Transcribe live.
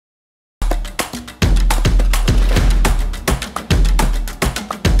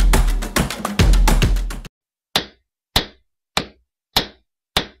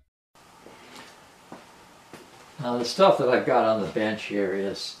Now the stuff that I've got on the bench here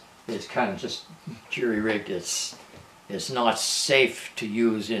is kind of just jury-rigged. It's not safe to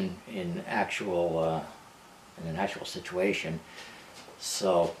use in an actual situation.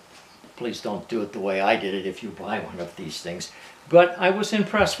 So please don't do it the way I did it if you buy one of these things. But I was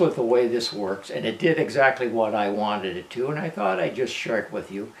impressed with the way this works, and it did exactly what I wanted it to, and I thought I'd just share it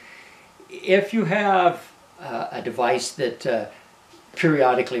with you. If you have a device that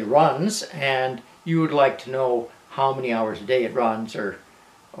periodically runs and you would like to know how many hours a day it runs or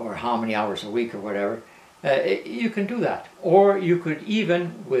how many hours a week or whatever, you can do that. Or you could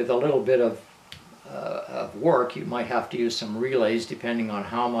even, with a little bit of work, you might have to use some relays depending on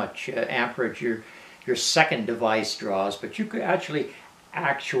how much amperage your second device draws, but you could actually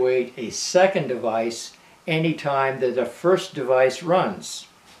actuate a second device anytime that the first device runs.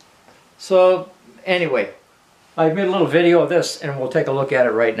 So anyway, I've made a little video of this and we'll take a look at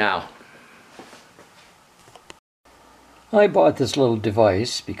it right now. I bought this little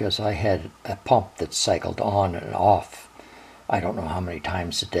device because I had a pump that cycled on and off I don't know how many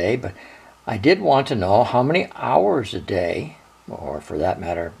times a day, but I did want to know how many hours a day, or for that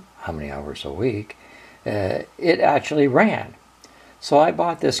matter, how many hours a week, it actually ran. So I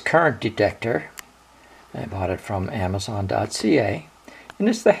bought this current detector. I bought it from Amazon.ca, and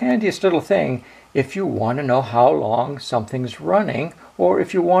it's the handiest little thing if you want to know how long something's running, or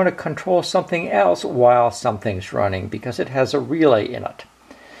if you want to control something else while something's running, because it has a relay in it.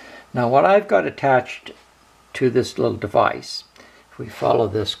 Now what I've got attached to this little device, if we follow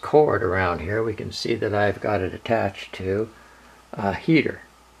this cord around here, we can see that I've got it attached to a heater.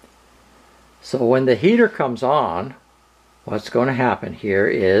 So when the heater comes on, what's going to happen here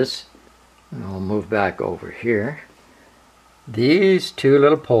is, I'll move back over here, these two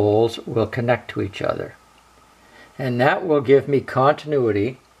little poles will connect to each other. And that will give me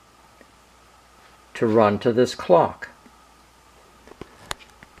continuity to run to this clock.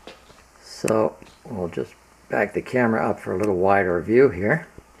 So we'll just back the camera up for a little wider view here.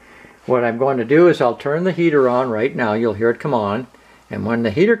 What I'm going to do is I'll turn the heater on right now. You'll hear it come on. And when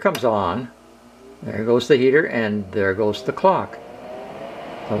the heater comes on, there goes the heater and there goes the clock.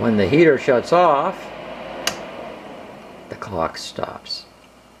 So when the heater shuts off, the clock stops.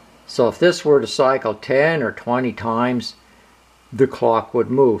 So if this were to cycle 10 or 20 times, the clock would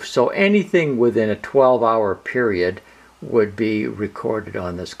move. So anything within a 12-hour period would be recorded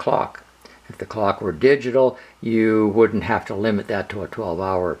on this clock. If the clock were digital, you wouldn't have to limit that to a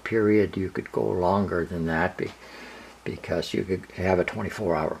 12-hour period. You could go longer than that because you could have a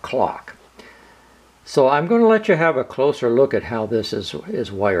 24-hour clock. So I'm going to let you have a closer look at how this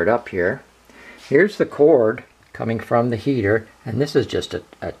is wired up here. Here's the cord coming from the heater, and this is just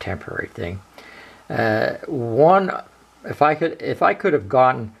a temporary thing. If I could have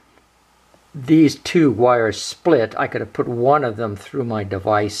gotten these two wires split, I could have put one of them through my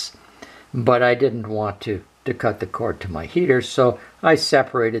device, but I didn't want to cut the cord to my heater, so I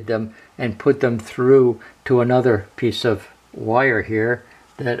separated them and put them through to another piece of wire here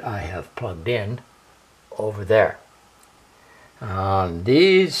that I have plugged in over there.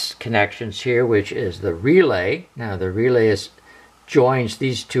 These connections here, which is the relay. Now the relay joins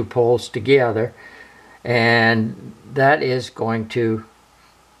these two poles together, and that is going to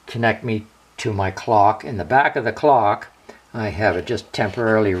connect me to my clock. In the back of the clock, I have it just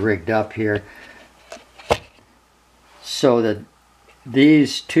temporarily rigged up here so that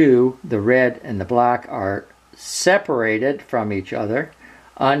these two, the red and the black, are separated from each other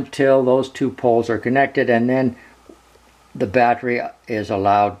until those two poles are connected, and then the battery is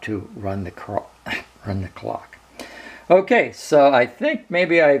allowed to run the clock. Okay, so I think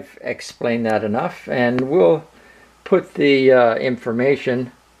maybe I've explained that enough, and we'll put the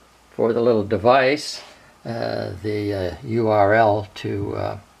information for the little device, the URL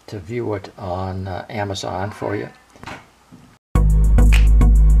to view it on Amazon for you.